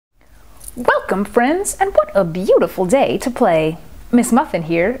Welcome, friends, and what a beautiful day to play. Miss Muffin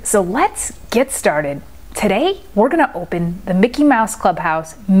here, so let's get started. Today, we're gonna open the Mickey Mouse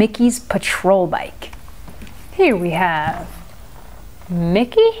Clubhouse Mickey's Patrol Bike. Here we have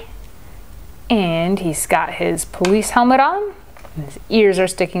Mickey, and he's got his police helmet on, and his ears are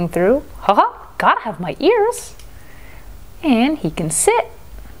sticking through. Haha, gotta have my ears. And he can sit.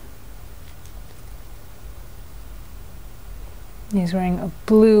 He's wearing a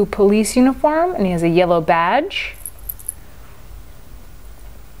blue police uniform and he has a yellow badge.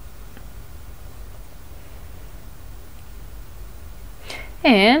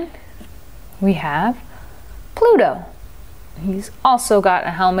 And we have Pluto. He's also got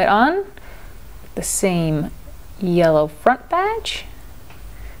a helmet on, the same yellow front badge,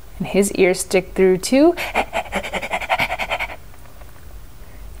 and his ears stick through too.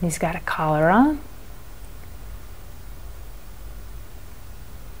 He's got a collar on.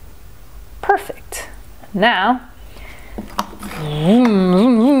 Perfect. Now,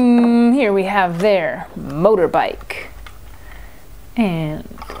 here we have their motorbike. And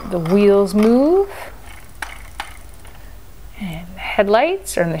the wheels move. And the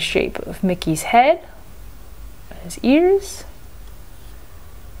headlights are in the shape of Mickey's head, his ears.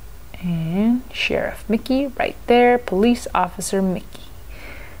 And Sheriff Mickey right there, Police Officer Mickey.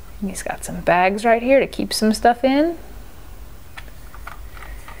 And he's got some bags right here to keep some stuff in.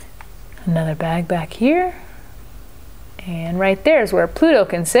 Another bag back here. And right there is where Pluto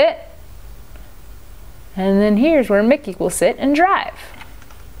can sit. And then here's where Mickey will sit and drive.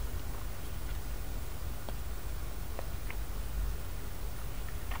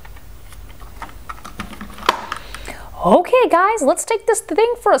 Okay guys, let's take this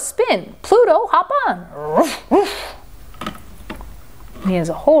thing for a spin. Pluto, hop on. He has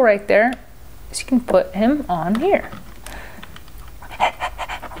a hole right there, so you can put him on here.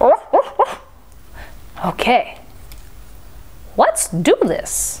 Okay, let's do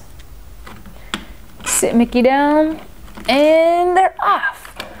this. Sit Mickey down, and they're off.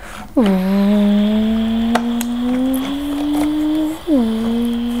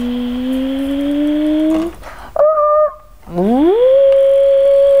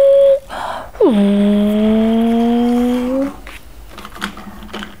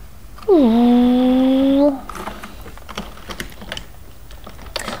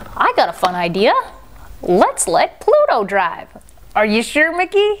 I got a fun idea. Let's let Pluto drive. Are you sure,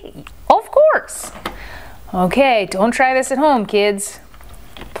 Mickey? Of course. Okay, don't try this at home, kids.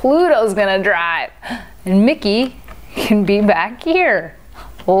 Pluto's gonna drive, and Mickey can be back here.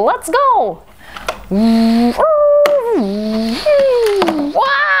 Let's go.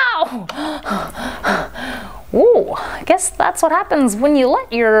 Wow! Ooh, I guess that's what happens when you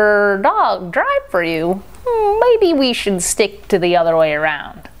let your dog drive for you. Maybe we should stick to the other way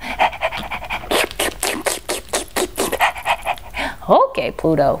around. Okay,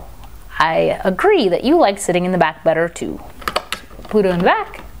 Pluto. I agree that you like sitting in the back better too. Pluto in the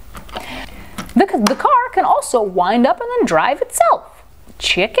back. The car can also wind up and then drive itself.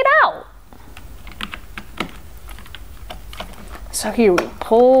 Check it out. So here we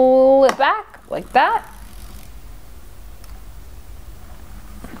pull it back like that.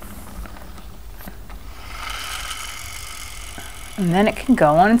 And then it can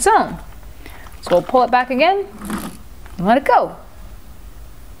go on its own. So we'll pull it back again and let it go.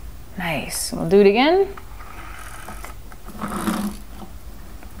 Nice. We'll do it again.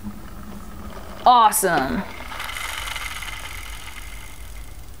 Awesome.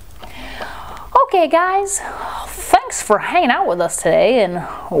 Okay, guys. Thanks for hanging out with us today and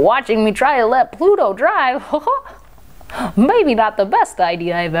watching me try to let Pluto drive. Maybe not the best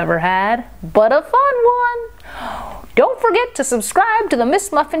idea I've ever had, but a fun one. Don't forget to subscribe to the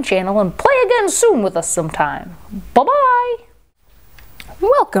Miss Muffin channel and play again soon with us sometime. Bye-bye.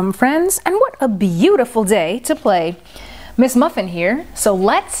 Welcome, friends, and what a beautiful day to play. Miss Muffin here, so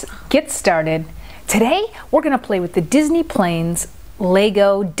let's get started. Today, we're gonna play with the Disney Planes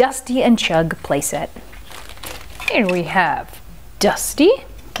Lego Dusty and Chug playset. Here we have Dusty.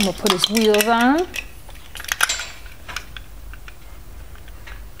 We'll put his wheels on.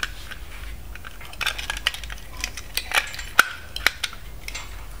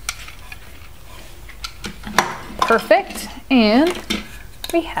 Perfect, and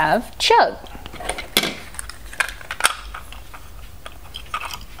we have Chug.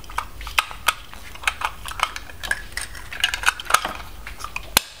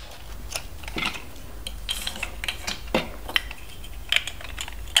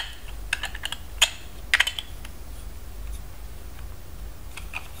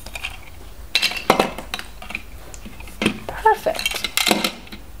 Perfect.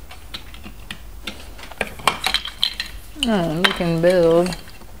 And we can build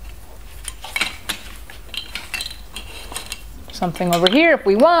something over here if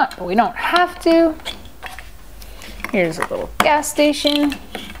we want, but we don't have to. Here's a little gas station.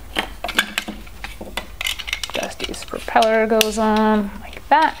 Dusty's propeller goes on like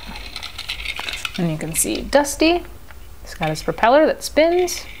that. And you can see Dusty. He's got his propeller that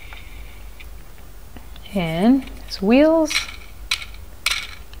spins. And his wheels.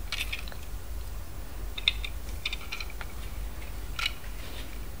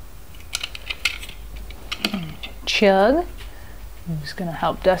 And Chug, who's gonna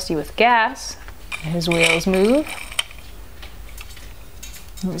help Dusty with gas. And his wheels move.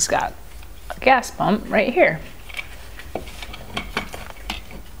 And he's got a gas pump right here.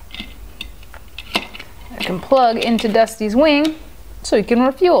 I can plug into Dusty's wing so he can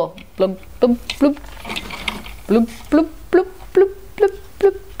refuel. Bloop, bloop, bloop. Bloop, bloop, bloop, bloop, bloop,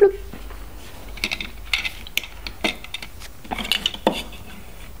 bloop, bloop.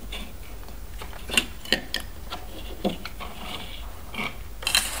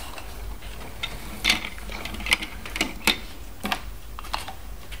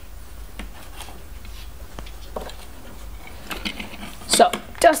 So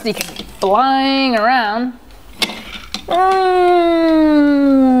Dusty can be flying around.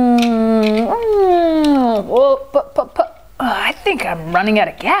 I think I'm running out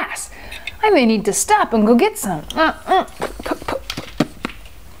of gas. I may need to stop and go get some.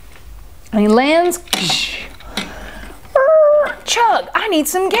 And he lands. Chug, I need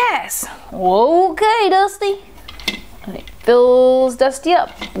some gas. Okay, Dusty. And he fills Dusty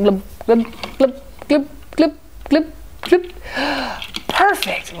up. Glub, glub, glub, glub, glub, glub, glub.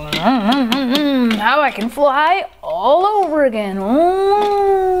 Perfect. Now I can fly all over again.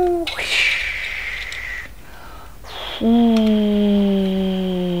 Oh.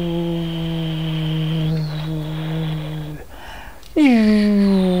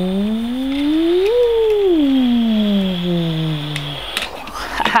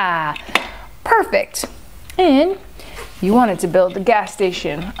 Perfect. And you wanted to build the gas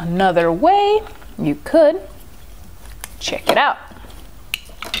station another way, you could. Check it out.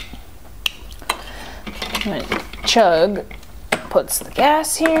 When Chug puts the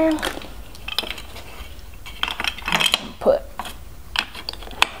gas here, put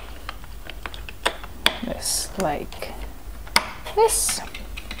this like this.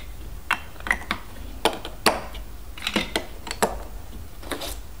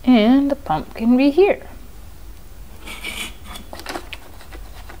 And the pump can be here.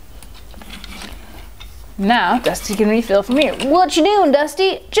 Now Dusty can refill from here. What you doing,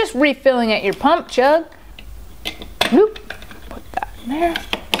 Dusty? Just refilling at your pump, Chug. Whoop. Put that in there.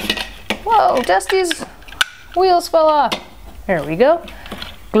 Whoa, Dusty's wheels fell off. There we go.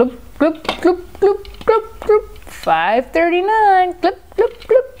 Gloop, gloop, gloop, gloop, gloop, gloop. 539. Gloop, gloop,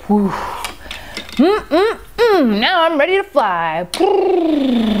 gloop. Whew. Now I'm ready to fly.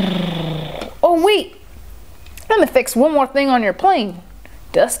 Oh wait, let me fix one more thing on your plane,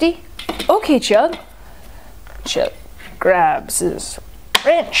 Dusty. Okay, Chug. Chug grabs his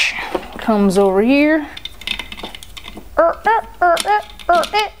wrench, comes over here.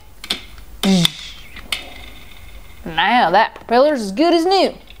 Now that propeller's as good as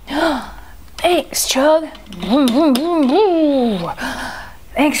new. Thanks, Chug.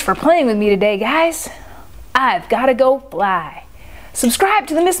 Thanks for playing with me today, guys. I've got to go fly. Subscribe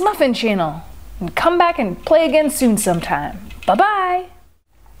to the Miss Muffin channel and come back and play again soon sometime. Bye-bye.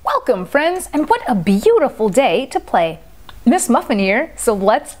 Welcome, friends, and what a beautiful day to play. Miss Muffin here, so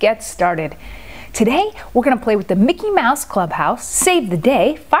let's get started. Today, we're going to play with the Mickey Mouse Clubhouse Save the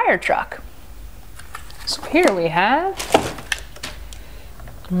Day fire truck. So here we have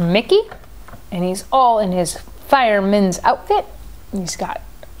Mickey, and he's all in his fireman's outfit. He's got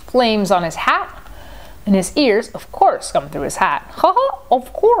flames on his hat, and his ears, of course, come through his hat. Haha,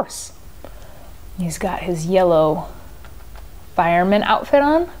 of course. He's got his yellow fireman outfit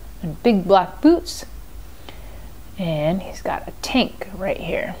on, and big black boots. And he's got a tank right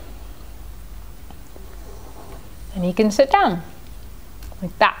here. And he can sit down,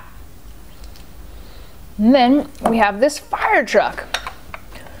 like that. And then we have this fire truck.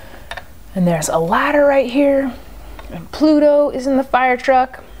 And there's a ladder right here. And Pluto is in the fire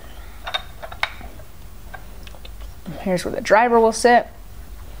truck. And here's where the driver will sit.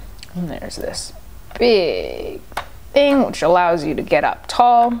 And there's this big thing which allows you to get up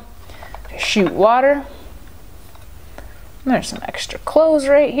tall to shoot water. And there's some extra clothes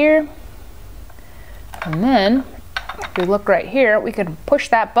right here. And then, if we look right here, we can push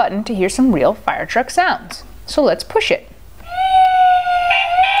that button to hear some real fire truck sounds. So let's push it.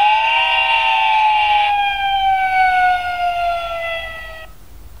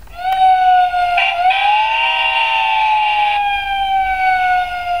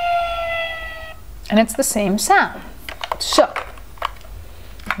 and it's the same sound. So,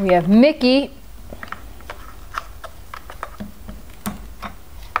 we have Mickey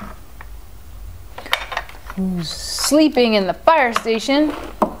who's sleeping in the fire station.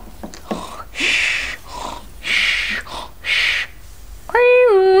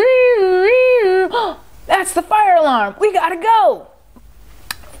 That's the fire alarm. We gotta go.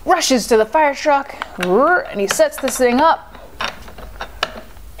 Rushes to the fire truck and he sets this thing up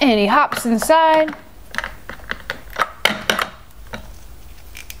and he hops inside.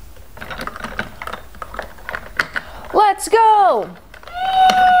 Let's go.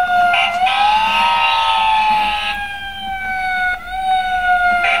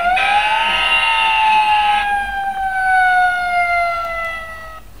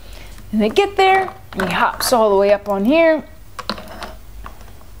 And they get there, and he hops all the way up on here,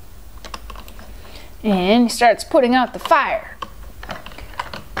 and he starts putting out the fire.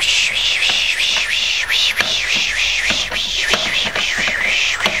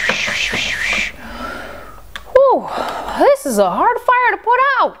 Whew, this is a hard fire to put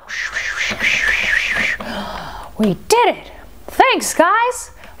out. We did it! Thanks,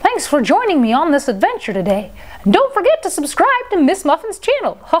 guys! Thanks for joining me on this adventure today. And don't forget to subscribe to Miss Muffin's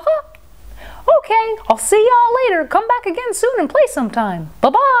channel. Haha! Okay, I'll see y'all later. Come back again soon and play sometime.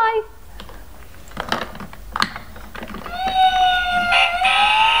 Bye-bye!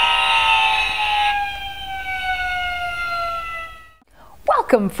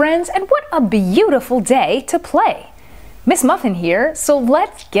 Welcome, friends, and what a beautiful day to play. Miss Muffin here, so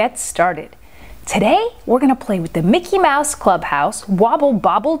let's get started. Today, we're going to play with the Mickey Mouse Clubhouse Wobble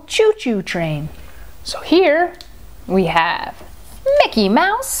Bobble Choo Choo Train. So here we have Mickey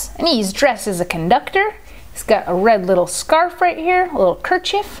Mouse, and he's dressed as a conductor. He's got a red little scarf right here, a little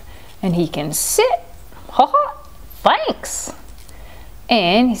kerchief, and he can sit. Haha, thanks.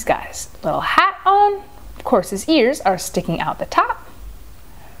 And he's got his little hat on. Of course, his ears are sticking out the top.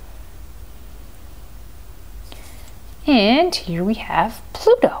 And here we have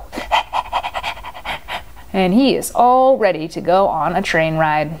Pluto. And he is all ready to go on a train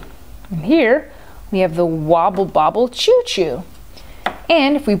ride. And here we have the Wobble Bobble Choo Choo.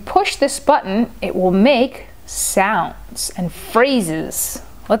 And if we push this button, it will make sounds and phrases.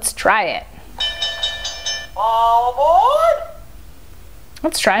 Let's try it. All aboard!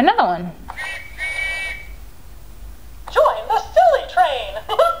 Let's try another one. Join the silly train!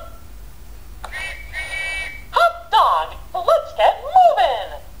 Hot dog, let's get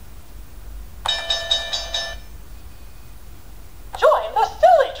moving! Join the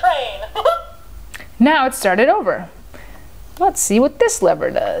silly train! Now it started over. Let's see what this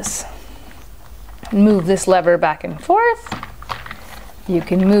lever does. Move this lever back and forth. You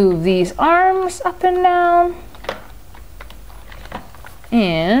can move these arms up and down.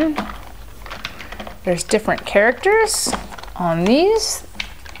 And there's different characters on these.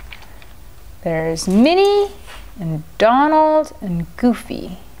 There's Minnie and Donald and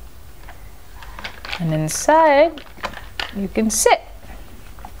Goofy. And inside you can sit.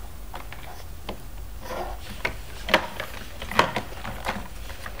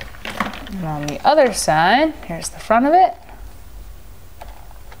 And on the other side, here's the front of it.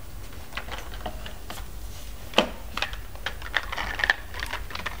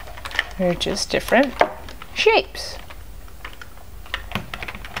 They're just different shapes.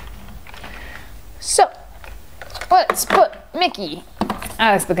 So, let's put Mickey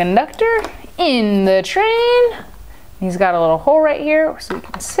as the conductor in the train. He's got a little hole right here so he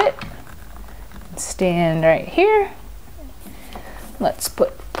can sit and stand right here. Let's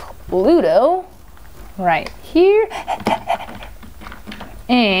put Pluto right here.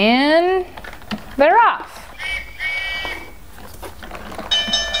 And they're off.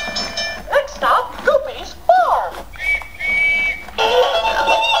 Next stop, Goofy's farm!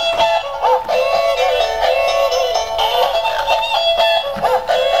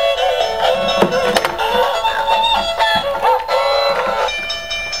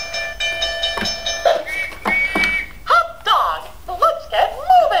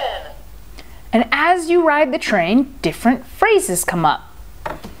 And as you ride the train, different phrases come up.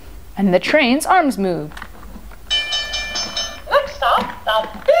 And the train's arms move. Next stop, the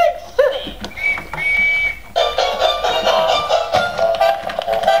big city.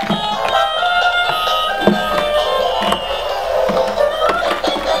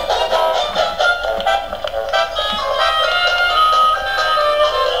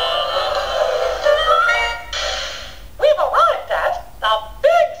 We've arrived at the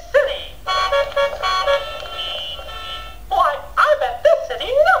big city. Why, I bet this city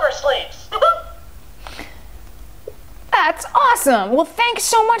never sleeps. Awesome! Well, thanks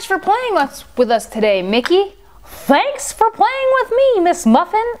so much for playing with us today, Mickey. Thanks for playing with me, Miss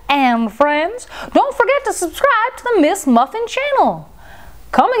Muffin and friends. Don't forget to subscribe to the Miss Muffin channel.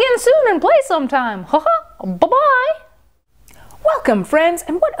 Come again soon and play sometime. Bye-bye. Welcome, friends,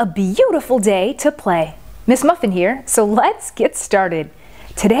 and what a beautiful day to play. Miss Muffin here, so let's get started.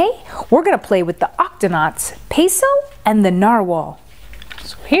 Today, we're going to play with the Octonauts, Peso and the Narwhal.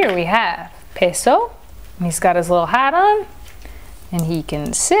 So here we have Peso. He's got his little hat on, and he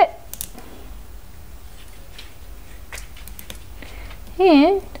can sit.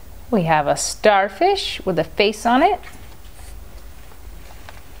 And we have a starfish with a face on it.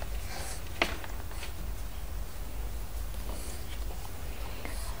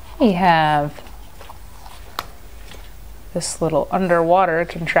 We have this little underwater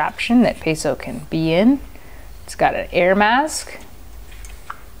contraption that Peso can be in. It's got an air mask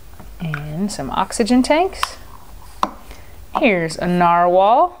and some oxygen tanks. Here's a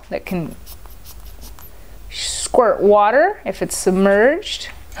narwhal that can squirt water if it's submerged.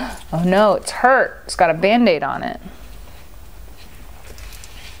 Oh no, it's hurt. It's got a band-aid on it.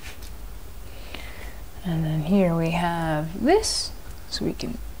 And then here we have this, so we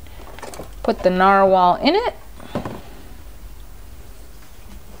can put the narwhal in it.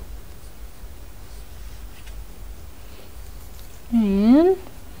 And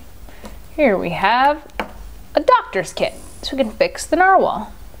here we have a doctor's kit, so we can fix the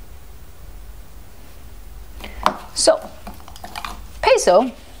narwhal. So,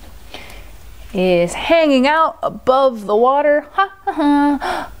 Peso is hanging out above the water.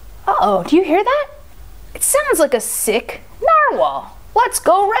 Uh-oh, do you hear that? It sounds like a sick narwhal. Let's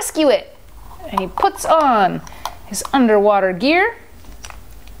go rescue it. And he puts on his underwater gear,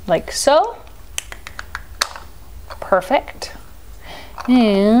 like so. Perfect.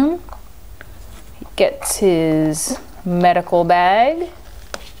 And he gets his medical bag.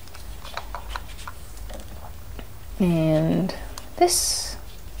 And this.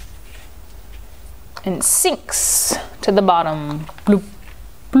 And sinks to the bottom. Bloop,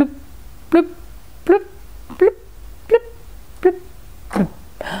 bloop, bloop, bloop, bloop, bloop, bloop, bloop.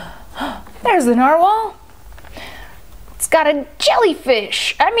 There's the narwhal. It's got a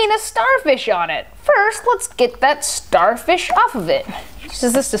jellyfish, a starfish on it. First, let's get that starfish off of it.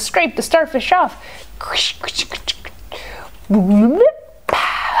 Uses this to scrape the starfish off.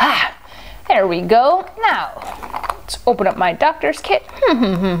 There we go. Now, let's open up my doctor's kit.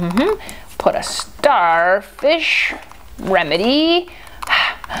 Put a starfish remedy.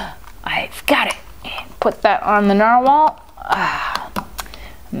 I've got it. And put that on the narwhal.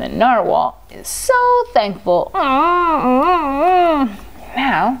 And the narwhal is so thankful. Now,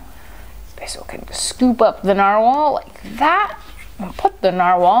 Peso can scoop up the narwhal like that and put the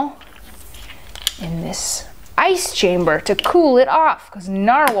narwhal in this ice chamber to cool it off, because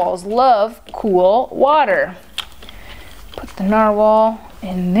narwhals love cool water. Put the narwhal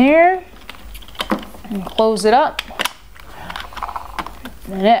in there and close it up.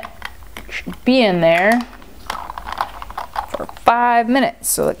 And it should be in there for 5 minutes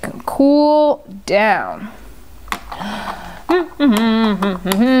so it can cool down.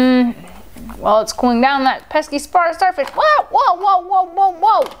 While it's cooling down, that pesky starfish. Whoa, whoa, whoa, whoa, whoa,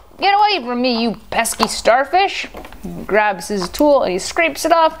 whoa. Get away from me, you pesky starfish. He grabs his tool and he scrapes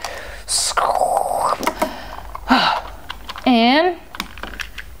it off. And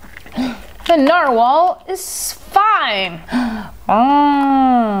the narwhal is fine.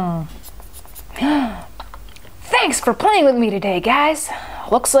 Thanks for playing with me today, guys.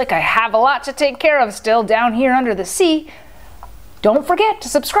 Looks like I have a lot to take care of still down here under the sea. Don't forget to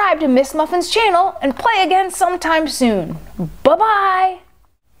subscribe to Miss Muffin's channel and play again sometime soon. Bye-bye.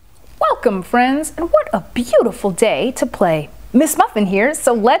 Welcome, friends, and what a beautiful day to play. Miss Muffin here,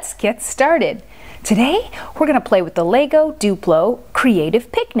 so let's get started. Today, we're gonna play with the Lego DUPLO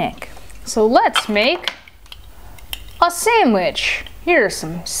Creative Picnic. So let's make a sandwich. Here are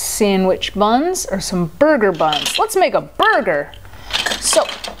some sandwich buns, or some burger buns. Let's make a burger. So,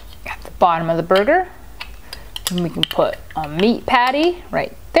 at the bottom of the burger, and we can put a meat patty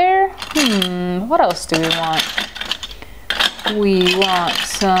right there. What else do we want? We want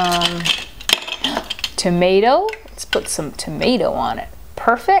some tomato. Let's put some tomato on it.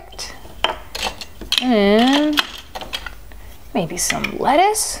 Perfect. And maybe some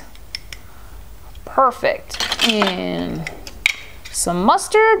lettuce. Perfect. And some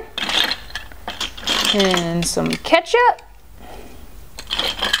mustard. And some ketchup.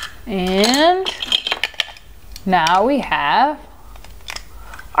 And now we have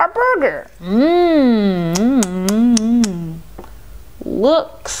our burger.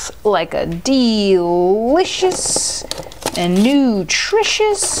 Looks like a delicious and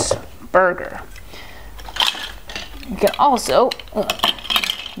nutritious burger. You can also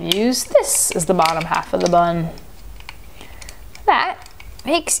use this as the bottom half of the bun. That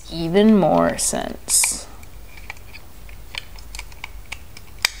makes even more sense.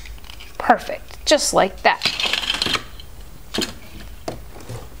 Perfect, just like that.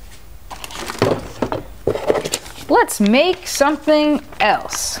 Let's make something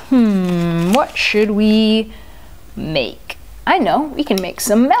else. What should we make? I know, we can make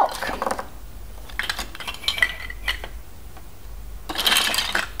some milk.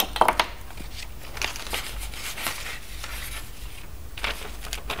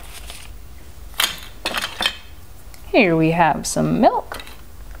 Here we have some milk.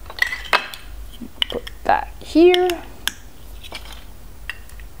 Put that here.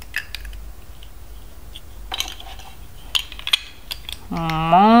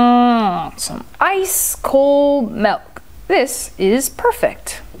 Some ice cold milk. This is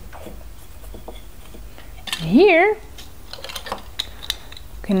perfect. Here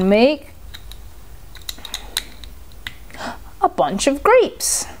we can make a bunch of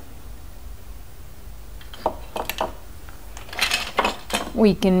grapes.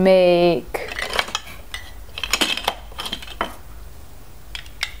 We can make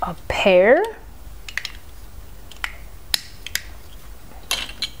a pear.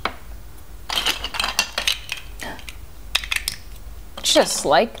 Just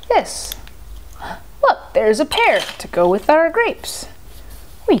like this. Look, there's a pear to go with our grapes.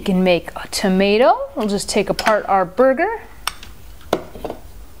 We can make a tomato. We'll just take apart our burger.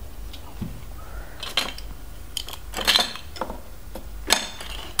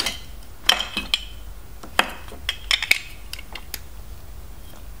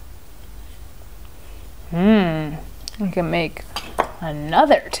 We can make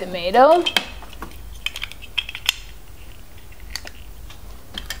another tomato.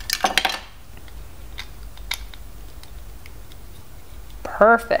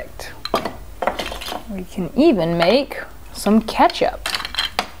 Perfect. We can even make some ketchup.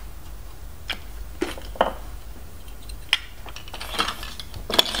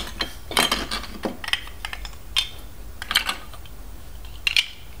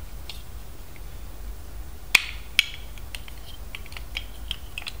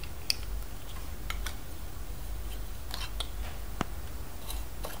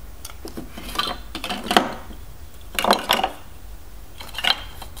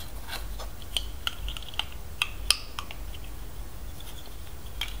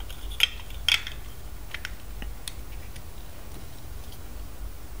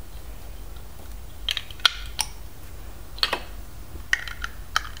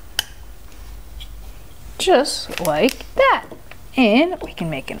 Just like that. And we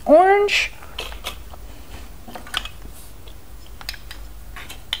can make an orange.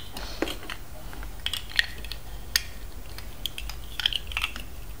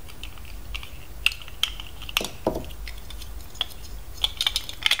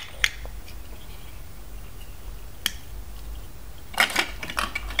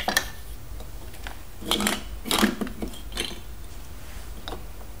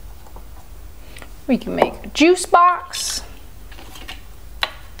 We can make a juice box.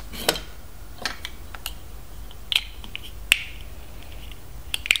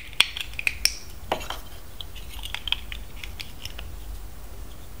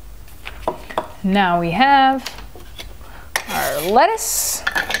 Now we have our lettuce.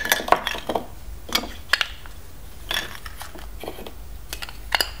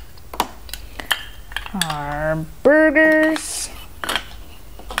 Our burgers.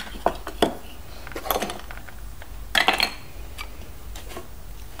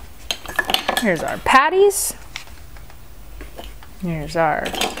 Here's our patties. Here's our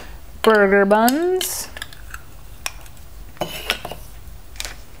burger buns.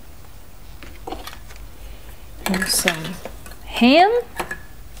 Here's some ham.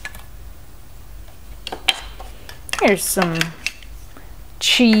 Here's some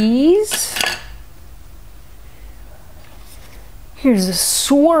cheese. Here's a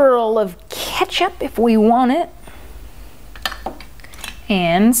swirl of ketchup if we want it.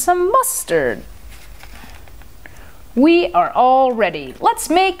 And some mustard. We are all ready. Let's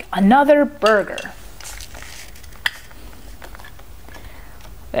make another burger.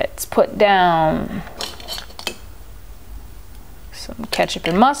 Let's put down some ketchup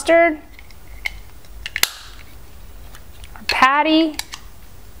and mustard. Our patty.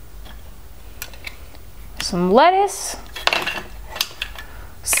 Some lettuce.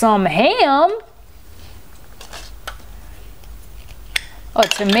 Some ham. A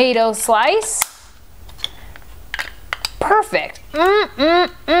tomato slice. Perfect.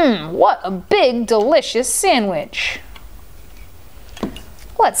 What a big, delicious sandwich.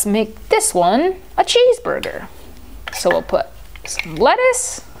 Let's make this one a cheeseburger. So we'll put some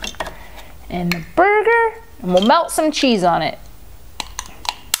lettuce in the burger and we'll melt some cheese on it.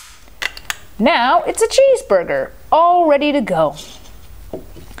 Now it's a cheeseburger, all ready to go.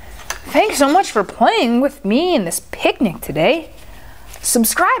 Thanks so much for playing with me in this picnic today.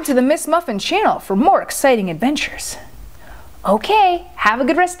 Subscribe to the Miss Muffin channel for more exciting adventures. Okay, have a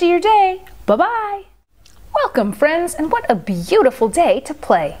good rest of your day. Bye-bye. Welcome, friends, and what a beautiful day to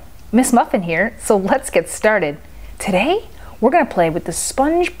play. Miss Muffin here, so let's get started. Today, we're going to play with the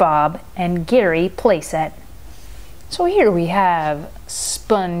Spongebob and Gary playset. So here we have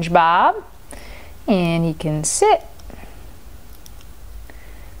Spongebob, and he can sit,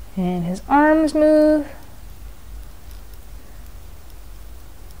 and his arms move.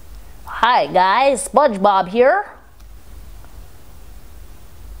 Hi guys, Spongebob here.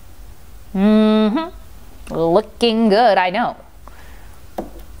 Looking good, I know.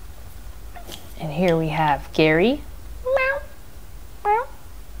 And here we have Gary. Meow, meow.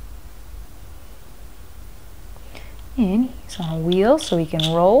 And he's on a wheel so he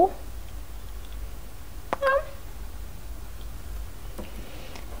can roll. Meow.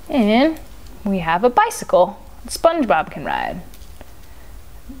 And we have a bicycle that SpongeBob can ride.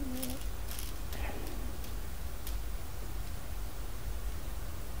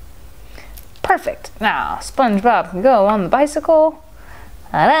 Perfect. Now SpongeBob can go on the bicycle.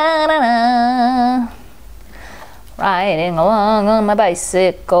 Da-da-da-da. Riding along on my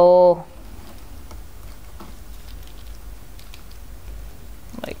bicycle.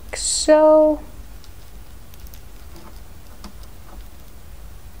 Like so.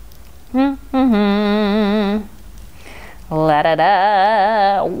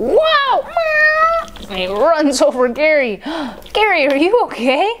 La-da-da. Wow! And he runs over Gary. Gary, are you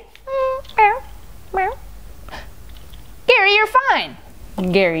okay? Meow, meow. Gary, you're fine.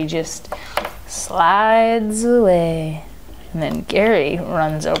 Gary just slides away. And then Gary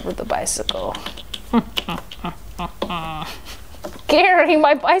runs over the bicycle. Gary,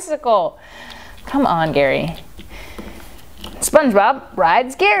 my bicycle. Come on, Gary. SpongeBob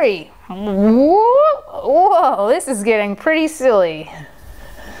rides Gary. Whoa, this is getting pretty silly.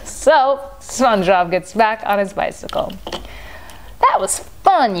 So, SpongeBob gets back on his bicycle. That was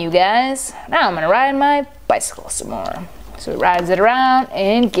fun, you guys. Now I'm gonna ride my bicycle some more. So he rides it around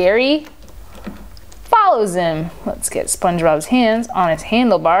and Gary follows him. Let's get SpongeBob's hands on his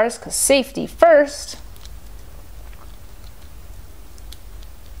handlebars, because safety first.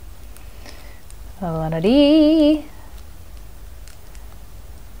 La-da-dee.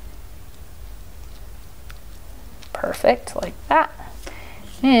 Perfect, like that.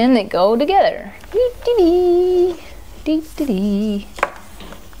 And they go together. Dee-dee-dee. Dee-dee-dee.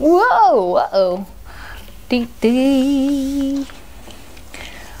 Whoa, uh-oh. Dee-dee.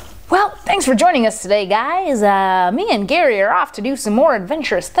 Well, thanks for joining us today, guys. Me and Gary are off to do some more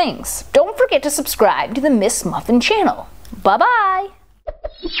adventurous things. Don't forget to subscribe to the Miss Muffin channel. Bye-bye.